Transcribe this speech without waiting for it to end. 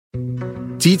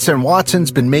Dietz and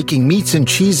Watson's been making meats and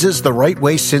cheeses the right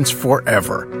way since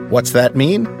forever. What's that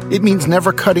mean? It means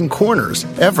never cutting corners,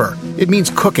 ever. It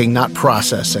means cooking, not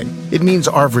processing. It means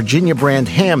our Virginia brand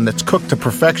ham that's cooked to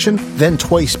perfection, then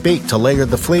twice baked to layer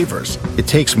the flavors. It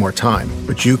takes more time,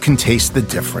 but you can taste the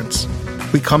difference.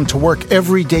 We come to work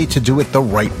every day to do it the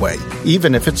right way,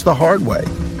 even if it's the hard way.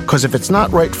 Because if it's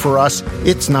not right for us,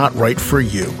 it's not right for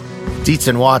you. Dietz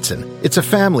and Watson, it's a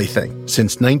family thing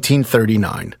since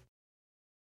 1939.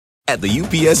 At the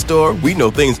UPS Store, we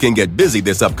know things can get busy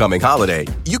this upcoming holiday.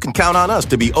 You can count on us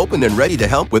to be open and ready to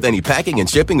help with any packing and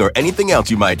shipping or anything else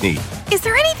you might need. Is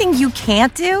there anything you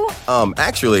can't do?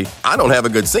 Actually, I don't have a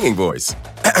good singing voice.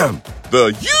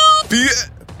 The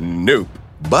UPS... Nope.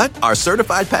 But our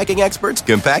certified packing experts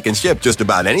can pack and ship just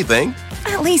about anything.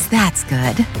 At least that's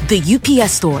good. The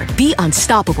UPS Store. Be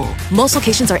unstoppable. Most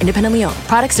locations are independently owned.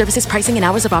 Product, services, pricing, and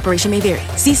hours of operation may vary.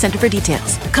 See Center for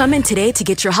details. Come in today to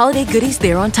get your holiday goodies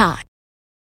there on time.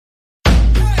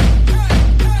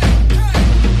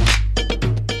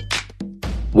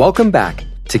 Welcome back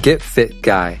to Get Fit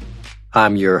Guy.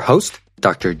 I'm your host,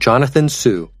 Dr. Jonathan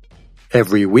Su.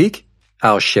 Every week,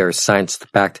 I'll share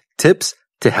science-backed tips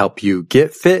to help you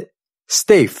get fit,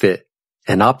 stay fit,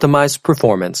 and optimize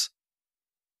performance.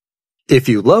 If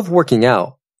you love working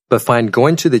out, but find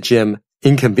going to the gym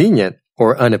inconvenient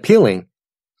or unappealing,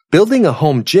 building a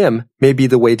home gym may be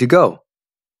the way to go.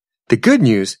 The good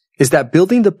news is that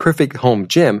building the perfect home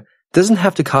gym doesn't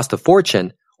have to cost a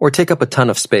fortune or take up a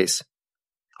ton of space.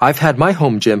 I've had my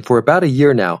home gym for about a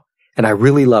year now, and I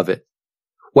really love it.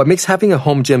 What makes having a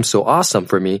home gym so awesome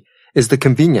for me is the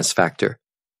convenience factor.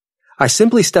 I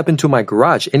simply step into my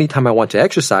garage anytime I want to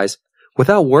exercise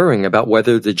without worrying about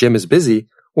whether the gym is busy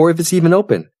or if it's even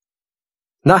open.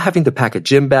 Not having to pack a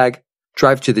gym bag,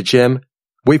 drive to the gym,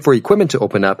 wait for equipment to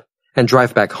open up, and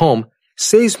drive back home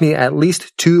saves me at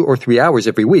least 2 or 3 hours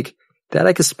every week that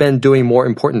I could spend doing more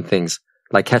important things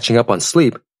like catching up on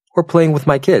sleep or playing with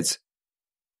my kids.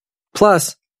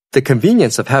 Plus, the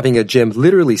convenience of having a gym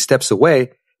literally steps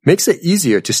away makes it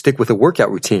easier to stick with a workout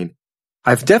routine.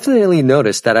 I've definitely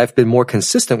noticed that I've been more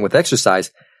consistent with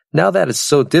exercise now that it's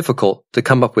so difficult to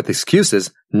come up with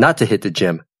excuses not to hit the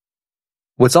gym.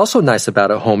 What's also nice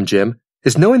about a home gym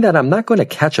is knowing that I'm not going to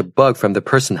catch a bug from the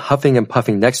person huffing and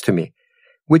puffing next to me,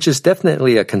 which is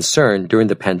definitely a concern during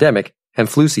the pandemic and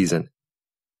flu season.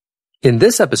 In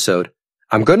this episode,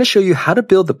 I'm going to show you how to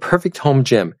build the perfect home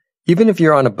gym, even if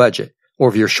you're on a budget or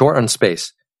if you're short on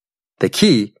space. The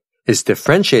key is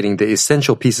differentiating the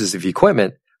essential pieces of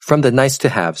equipment from the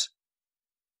nice-to-haves.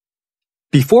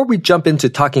 Before we jump into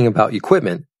talking about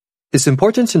equipment, it's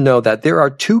important to know that there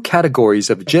are 2 categories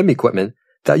of gym equipment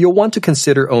that you'll want to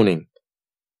consider owning: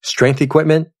 strength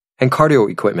equipment and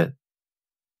cardio equipment.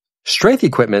 Strength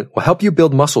equipment will help you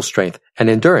build muscle strength and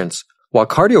endurance, while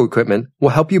cardio equipment will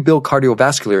help you build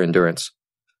cardiovascular endurance.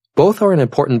 Both are an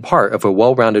important part of a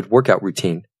well-rounded workout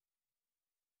routine.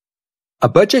 A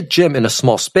budget gym in a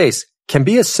small space can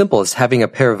be as simple as having a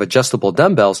pair of adjustable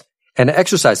dumbbells and an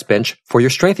exercise bench for your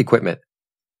strength equipment.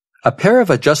 A pair of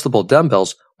adjustable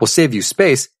dumbbells will save you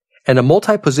space, and a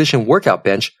multi-position workout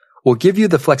bench will give you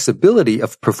the flexibility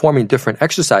of performing different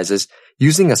exercises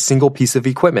using a single piece of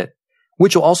equipment,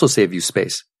 which will also save you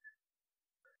space.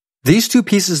 These 2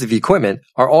 pieces of equipment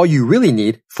are all you really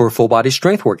need for a full-body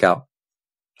strength workout.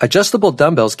 Adjustable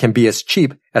dumbbells can be as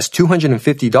cheap as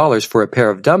 $250 for a pair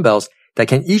of dumbbells that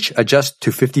can each adjust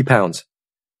to 50 pounds.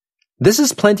 This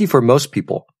is plenty for most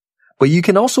people, but you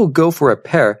can also go for a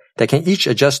pair that can each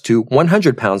adjust to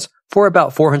 100 pounds for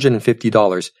about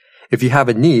 $450 if you have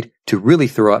a need to really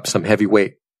throw up some heavy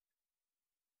weight.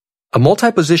 A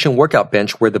multi-position workout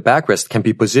bench where the backrest can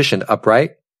be positioned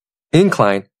upright,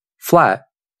 incline, flat,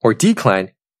 or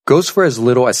decline goes for as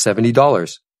little as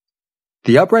 $70.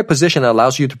 The upright position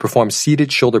allows you to perform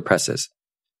seated shoulder presses.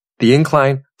 The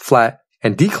incline, flat,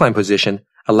 and decline position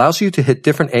allows you to hit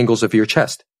different angles of your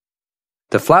chest.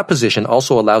 The flat position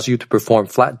also allows you to perform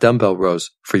flat dumbbell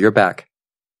rows for your back.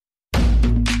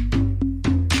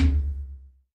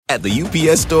 At the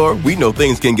UPS Store, we know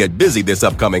things can get busy this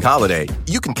upcoming holiday.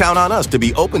 You can count on us to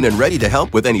be open and ready to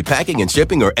help with any packing and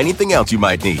shipping or anything else you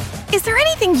might need. Is there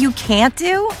anything you can't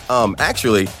do?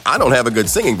 Actually, I don't have a good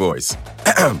singing voice.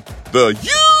 The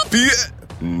UPS...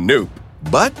 Nope.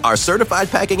 But our certified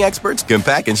packing experts can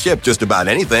pack and ship just about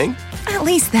anything. At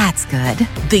least that's good.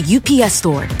 The UPS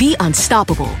Store. Be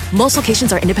unstoppable. Most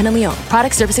locations are independently owned.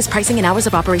 Product, services, pricing, and hours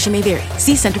of operation may vary.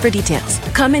 See Center for details.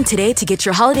 Come in today to get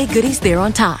your holiday goodies there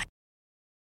on time.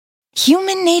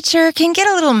 Human nature can get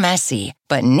a little messy,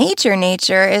 but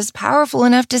nature is powerful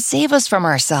enough to save us from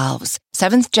ourselves.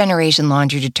 Seventh Generation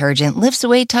Laundry Detergent lifts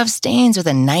away tough stains with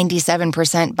a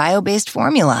 97% bio-based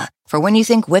formula. For when you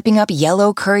think whipping up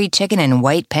yellow curry chicken in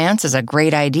white pants is a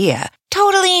great idea.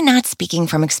 Totally not speaking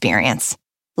from experience.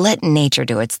 Let nature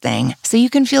do its thing so you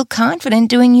can feel confident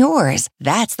doing yours.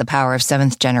 That's the power of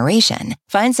Seventh Generation.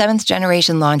 Find Seventh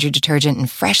Generation Laundry Detergent in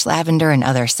fresh lavender and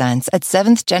other scents at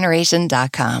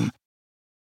seventhgeneration.com.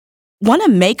 Want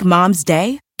to make Mom's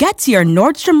day? Get to your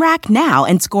Nordstrom Rack now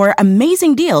and score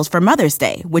amazing deals for Mother's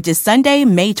Day, which is Sunday,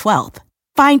 May 12th.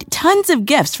 Find tons of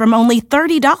gifts from only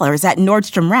 $30 at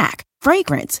Nordstrom Rack.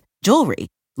 Fragrance, jewelry,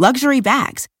 luxury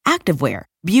bags, activewear,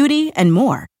 beauty, and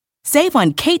more. Save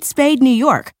on Kate Spade New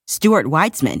York, Stuart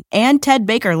Weitzman, and Ted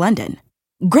Baker London.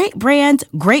 Great brands,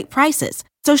 great prices.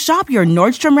 So shop your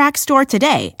Nordstrom Rack store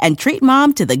today and treat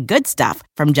Mom to the good stuff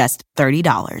from just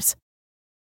 $30.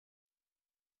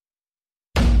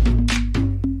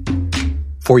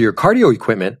 For your cardio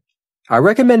equipment, I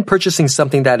recommend purchasing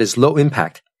something that is low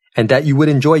impact and that you would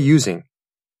enjoy using.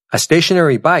 A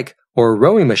stationary bike or a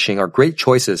rowing machine are great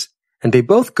choices, and they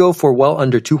both go for well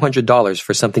under $200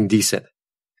 for something decent.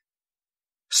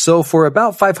 So for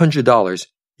about $500,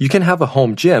 you can have a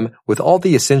home gym with all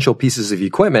the essential pieces of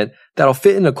equipment that'll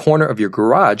fit in a corner of your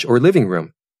garage or living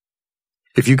room.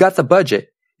 If you got the budget,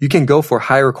 you can go for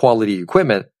higher quality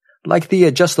equipment like the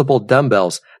adjustable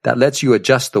dumbbells that lets you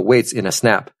adjust the weights in a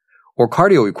snap, or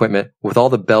cardio equipment with all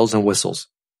the bells and whistles.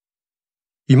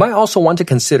 You might also want to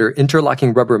consider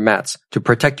interlocking rubber mats to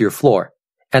protect your floor,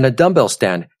 and a dumbbell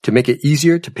stand to make it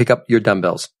easier to pick up your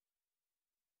dumbbells.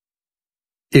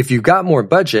 If you got more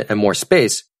budget and more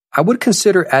space, I would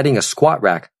consider adding a squat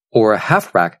rack or a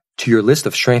half rack to your list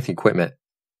of strength equipment.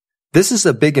 This is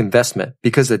a big investment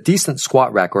because a decent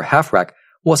squat rack or half rack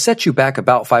will set you back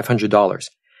about $500,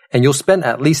 and you'll spend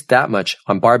at least that much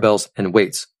on barbells and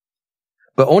weights.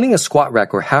 But owning a squat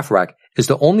rack or half rack is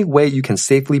the only way you can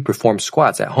safely perform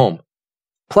squats at home.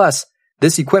 Plus,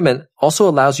 this equipment also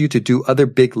allows you to do other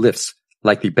big lifts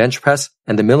like the bench press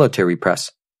and the military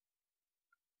press.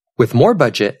 With more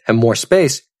budget and more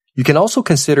space, you can also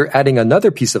consider adding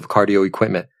another piece of cardio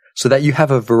equipment so that you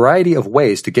have a variety of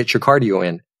ways to get your cardio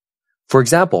in. For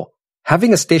example,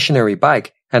 having a stationary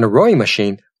bike and a rowing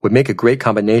machine would make a great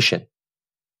combination.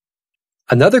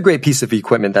 Another great piece of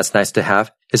equipment that's nice to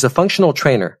have is a functional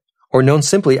trainer, or known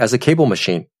simply as a cable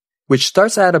machine, which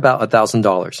starts at about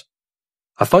 $1,000.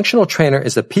 A functional trainer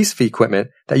is a piece of equipment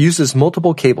that uses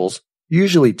multiple cables,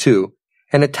 usually 2,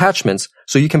 and attachments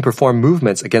so you can perform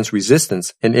movements against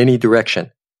resistance in any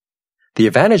direction. The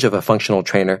advantage of a functional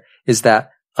trainer is that,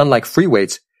 unlike free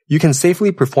weights, you can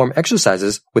safely perform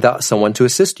exercises without someone to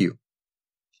assist you.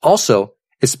 Also,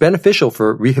 it's beneficial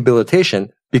for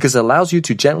rehabilitation because it allows you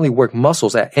to gently work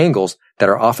muscles at angles that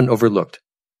are often overlooked.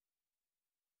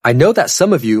 I know that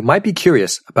some of you might be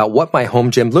curious about what my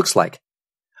home gym looks like.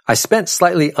 I spent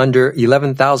slightly under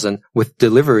 $11,000 with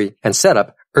delivery and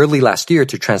setup early last year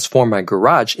to transform my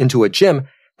garage into a gym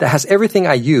that has everything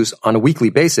I use on a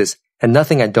weekly basis and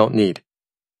nothing I don't need.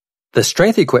 The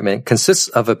strength equipment consists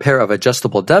of a pair of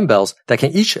adjustable dumbbells that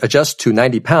can each adjust to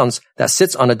 90 pounds that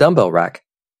sits on a dumbbell rack.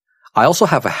 I also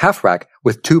have a half rack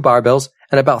with 2 barbells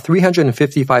and about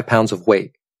 355 pounds of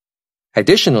weight.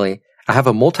 Additionally, I have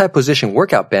a multi-position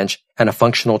workout bench and a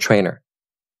functional trainer.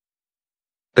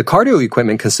 The cardio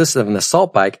equipment consists of an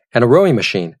assault bike and a rowing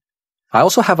machine. I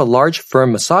also have a large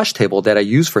firm massage table that I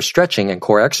use for stretching and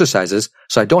core exercises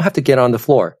so I don't have to get on the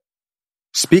floor.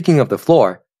 Speaking of the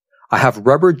floor, I have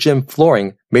rubber gym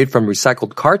flooring made from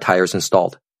recycled car tires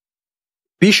installed.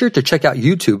 Be sure to check out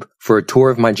YouTube for a tour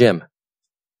of my gym.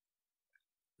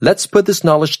 Let's put this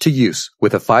knowledge to use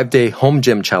with a 5-day home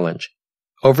gym challenge.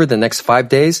 Over the next 5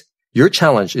 days, your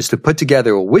challenge is to put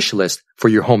together a wish list for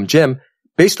your home gym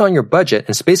based on your budget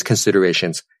and space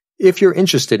considerations if you're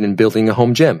interested in building a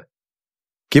home gym.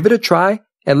 Give it a try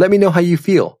and let me know how you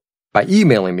feel by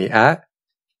emailing me at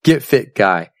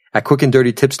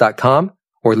getfitguy@quickanddirtytips.com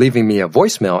or leaving me a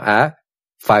voicemail at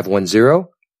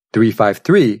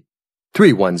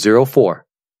 510-353-3104.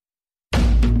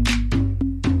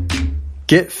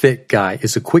 Get Fit Guy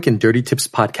is a Quick and Dirty Tips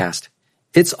podcast.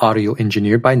 It's audio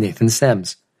engineered by Nathan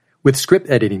Sems, with script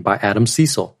editing by Adam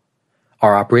Cecil.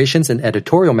 Our operations and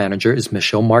editorial manager is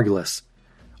Michelle Margulis.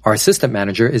 Our assistant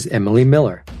manager is Emily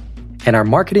Miller. And our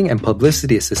marketing and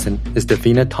publicity assistant is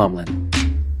Davina Tomlin.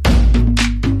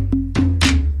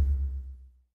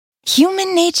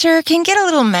 Human nature can get a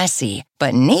little messy,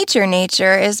 but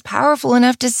nature is powerful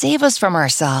enough to save us from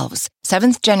ourselves.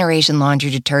 Seventh Generation Laundry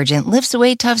Detergent lifts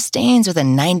away tough stains with a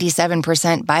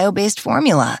 97% bio-based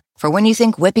formula. For when you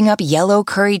think whipping up yellow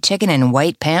curry chicken in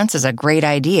white pants is a great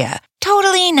idea.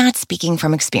 Totally not speaking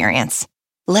from experience.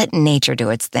 Let nature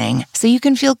do its thing so you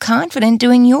can feel confident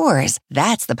doing yours.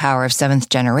 That's the power of Seventh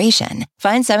Generation.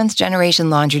 Find Seventh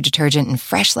Generation laundry detergent in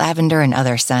fresh lavender and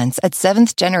other scents at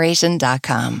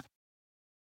seventhgeneration.com.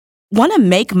 Want to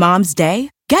make Mom's Day?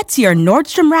 Get to your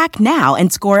Nordstrom Rack now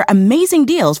and score amazing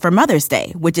deals for Mother's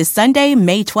Day, which is Sunday,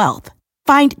 May 12th.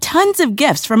 Find tons of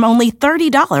gifts from only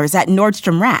 $30 at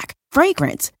Nordstrom Rack.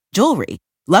 Fragrance, jewelry,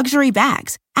 luxury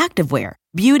bags, activewear,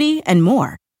 beauty, and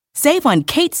more. Save on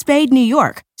Kate Spade New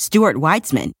York, Stuart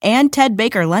Weitzman, and Ted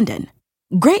Baker London.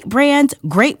 Great brands,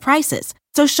 great prices.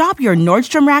 So shop your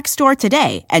Nordstrom Rack store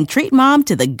today and treat Mom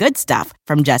to the good stuff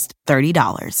from just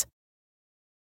 $30.